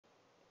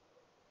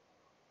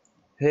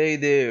Hey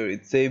there,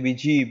 it's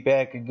ABG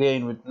back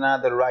again with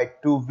another Ride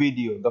 2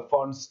 video, the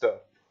fun stuff.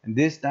 And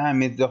this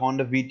time it's the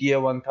Honda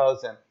VTR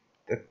 1000,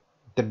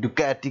 the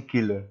Ducati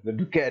Killer, the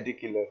Ducati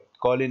Killer.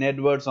 Colin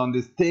Edwards on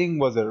this thing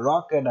was a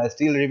rocket. I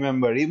still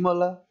remember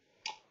Imola.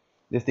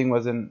 This thing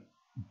was a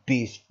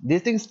beast.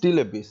 This thing's still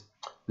a beast.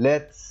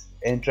 Let's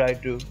and try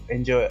to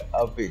enjoy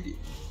our video.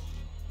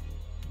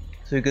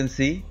 So you can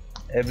see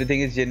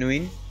everything is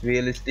genuine,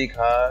 realistic,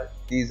 hard.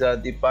 These are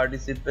the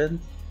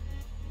participants.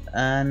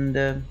 And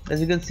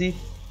as you can see,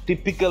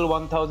 typical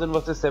 1000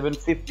 versus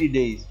 750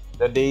 days,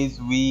 the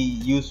days we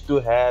used to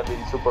have in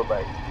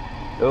superbike.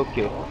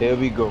 Okay, here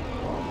we go.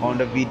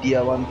 Honda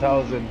VTR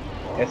 1000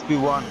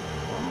 SP1.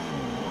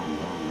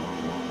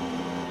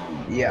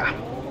 Yeah,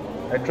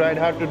 I tried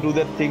hard to do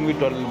that thing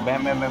with all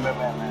bam bam bam bam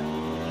bam.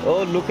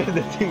 Oh, look at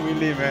the thing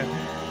really, man.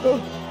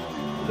 Oh,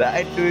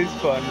 Ride 2 is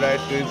fun.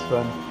 Ride 2 is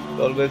fun. It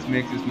always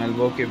makes you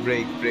smile. Okay,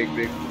 brake.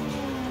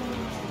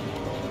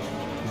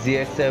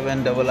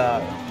 ZX7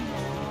 RR.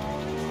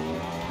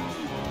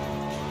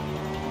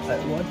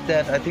 What's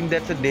that? I think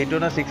that's a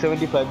Daytona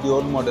 675, the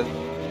old model.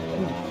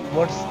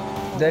 What's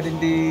that in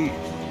the...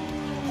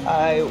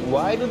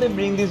 Why do they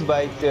bring these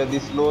bikes here,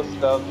 this slow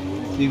stuff?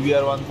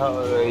 CBR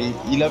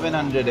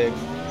 1100X.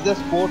 It's a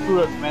sport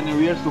tour, man, and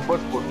we are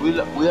Supersport.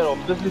 We are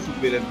obviously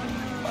superior.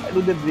 Why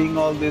do they bring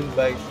all these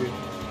bikes here?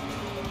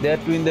 They are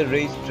doing the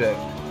racetrack.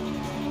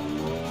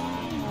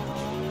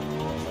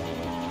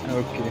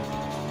 Okay.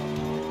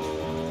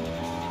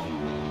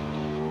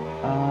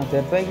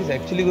 That bike is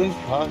actually going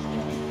fast.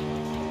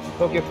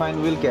 Okay,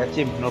 fine, we'll catch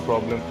him, no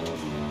problem.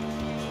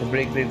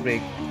 Brake.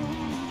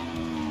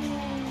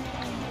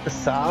 The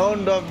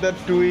sound of the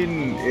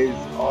twin is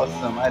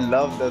awesome. I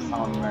love the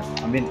sound, man.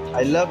 I mean,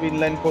 I love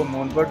inline 4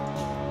 mode, but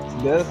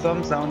there's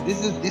some sound.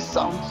 This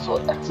sounds so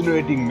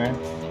exhilarating, man.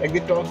 Like the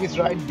torque is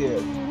right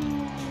there.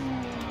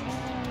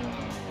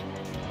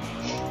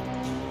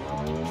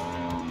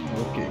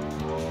 Okay,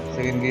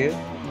 second gear,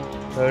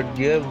 third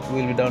gear,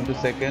 we'll be down to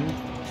second.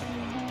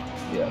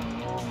 Yeah.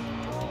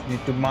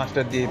 Need to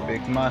master the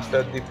apex,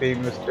 master the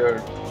famous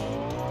turn.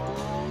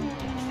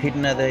 Hit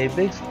another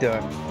apex,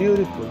 turn.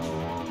 Beautiful.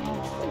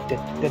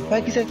 That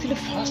bike is actually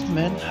fast,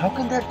 man. How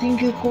can that thing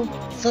go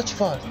such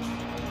fast?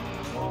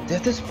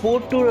 That's a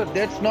sport tourer.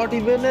 That's not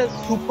even a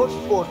super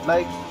sport,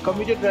 like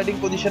committed riding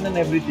position and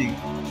everything.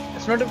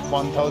 It's not a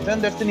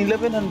 1000, that's an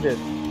 1100.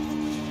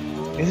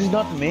 This is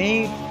not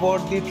made for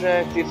the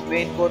tracks, it's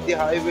made for the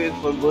highways,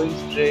 for going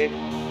straight.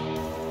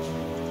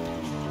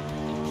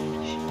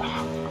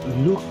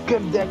 Look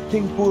at that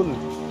thing pull.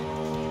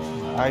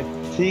 I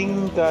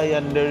think I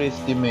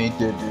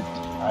underestimated it.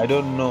 I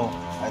don't know.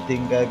 I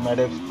think I might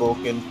have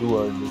spoken too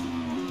early.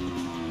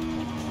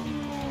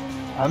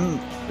 I'm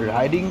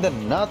riding the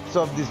nuts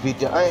of this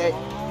VTR.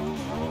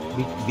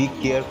 Be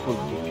careful.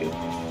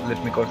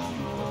 Let me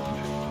concentrate.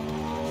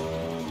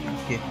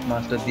 Okay,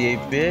 master the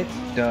apex.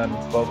 Done.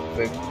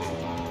 Perfect.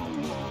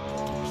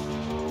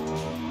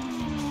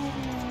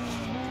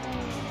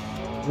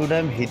 Dude,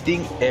 I'm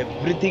hitting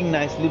everything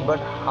nicely, but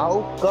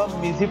how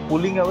come is he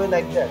pulling away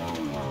like that?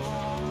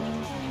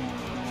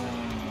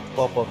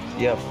 Pop-ups,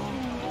 yep.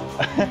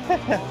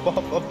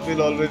 Pop-ups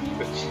will always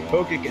be.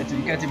 Okay, catch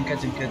him.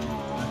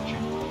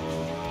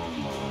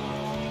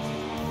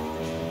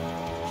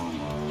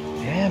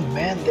 Damn,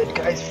 man, that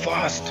guy's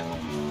fast.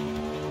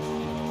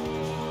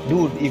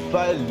 Dude, if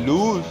I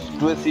lose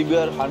to a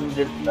CBR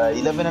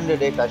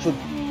 1100X, I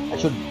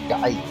should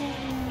die.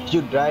 I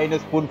should die in a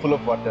spoonful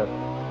of water.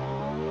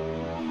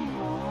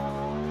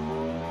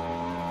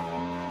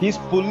 He's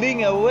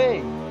pulling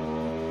away.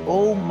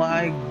 Oh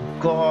my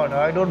god,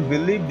 I don't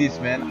believe this,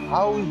 man.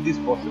 How is this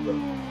possible?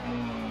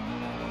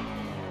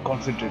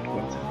 Concentrate,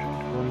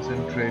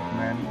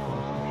 man.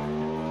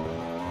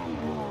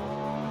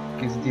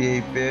 Kiss the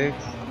apex.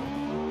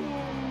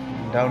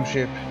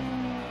 Downshift.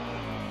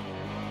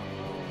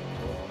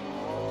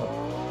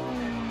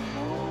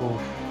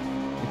 Oof.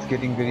 It's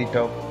getting very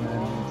tough,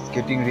 man. It's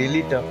getting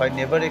really tough. I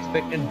never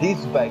expected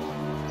this bike.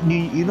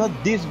 You know,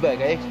 this bike,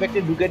 I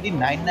expected Ducati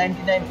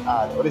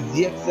 999R or a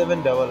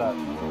ZX7 RR,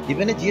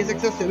 even a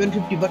GSXR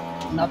 750, but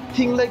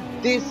nothing like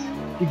this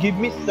to give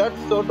me such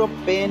sort of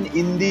pain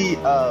in the,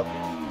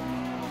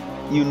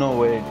 you know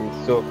where it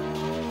is. So,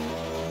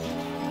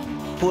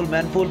 pull,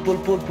 man, pull.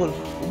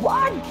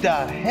 What the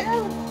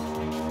hell?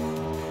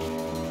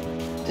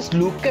 Just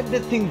look at the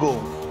thing go.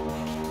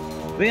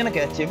 We're gonna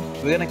catch him.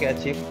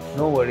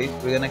 No worries,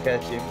 we're gonna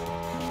catch him.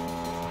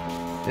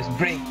 Just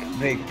brake.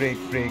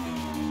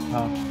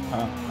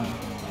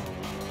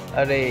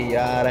 Arey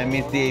yaar, I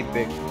missed the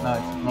apex.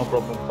 No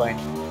problem, fine.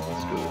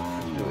 Let's do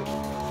it.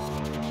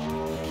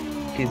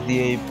 Kiss the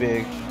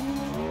apex.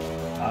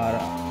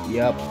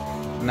 Yup.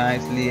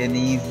 Nicely and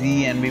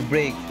easy, and we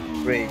brake.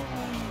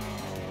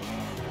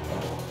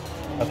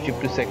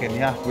 Upshift to second.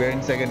 Yeah, we're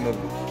in second.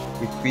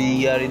 If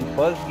we are in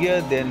first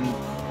gear, then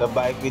the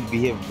bike will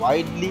behave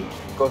widely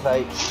because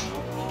I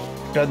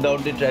turned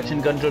down the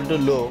traction control to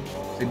low.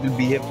 It will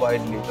behave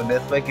widely, so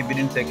that's why I keep it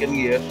in second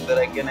gear so that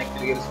I can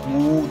actually get a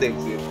smooth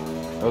exit.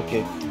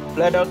 Okay,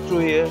 flat out through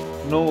here,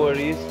 no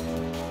worries.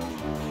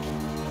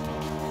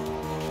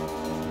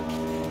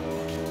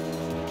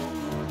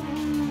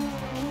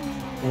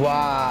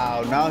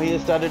 Wow, now he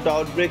has started to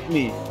outbreak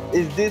me.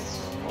 Is this...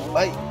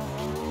 I...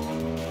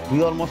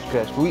 We almost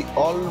crashed. We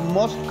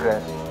almost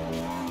crashed.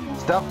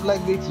 Stuff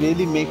like this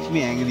really makes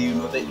me angry, you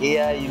know, the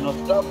AI, you know,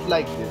 stuff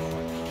like this.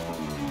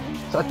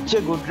 Such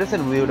a good race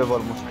and we would have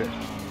almost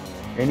crashed.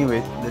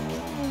 Anyways, let's...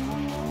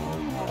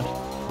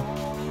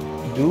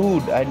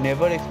 Dude, I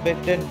never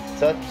expected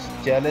such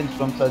challenge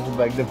from such a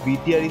bike. The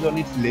VTR is on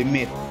its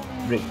limit.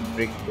 Break it,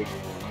 break it, break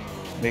it.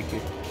 Break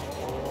it.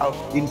 Out,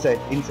 inside,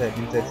 inside,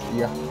 inside.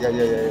 Yeah.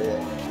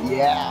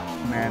 Yeah,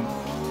 man.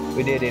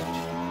 We did it.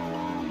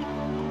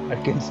 I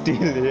can still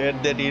hear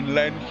that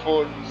inline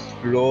four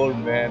roar,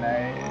 man.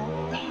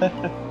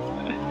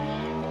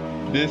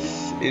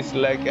 This is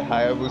like a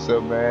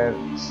Hayabusa, man.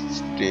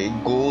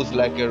 It goes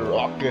like a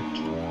rocket.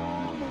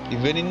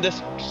 Even in the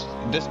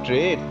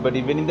straight, but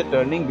even in the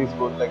turning, this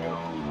goes like a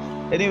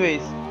rocket.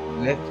 Anyways,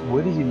 let's.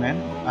 Where is he, man?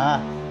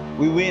 Ah,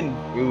 we win.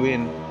 We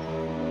win.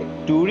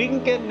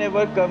 Touring can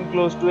never come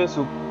close to a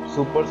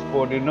super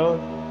sport, you know.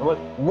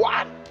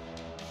 What?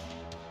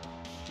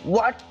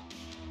 What?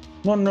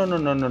 No, no, no,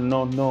 no, no,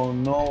 no, no,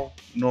 no,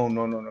 no,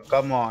 no, no, no.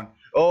 Come on.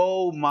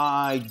 Oh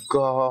my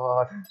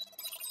God.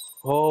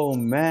 Oh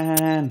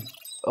man.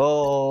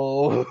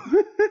 Oh.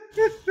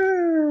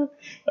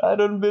 I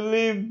don't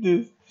believe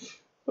this.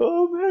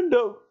 Oh man,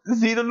 no.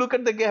 Zero, look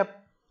at the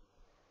gap.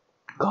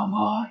 Come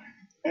on.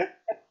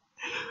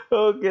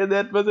 Okay,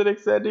 that was an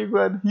exciting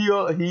one.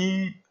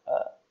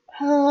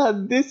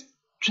 This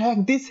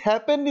track, this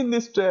happened in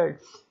this track.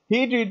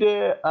 He did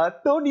a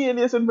Tony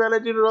Elias and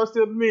Valentino Rossi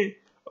on me.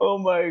 Oh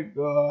my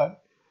God.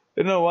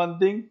 You know one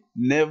thing,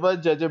 never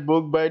judge a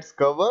book by its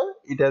cover.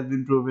 It has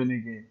been proven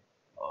again.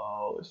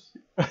 Oh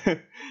shit.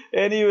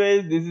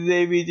 Anyways, this is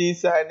ABG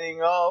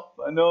signing off.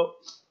 I know.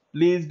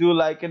 Please do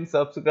like and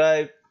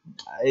subscribe.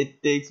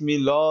 It takes me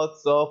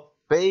lots of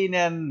pain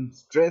and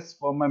stress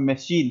for my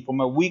machine, for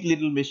my weak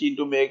little machine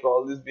to make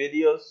all these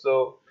videos.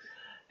 So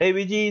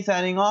ABG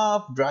signing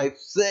off. Drive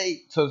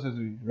safe.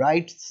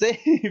 Ride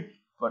safe,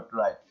 but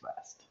right.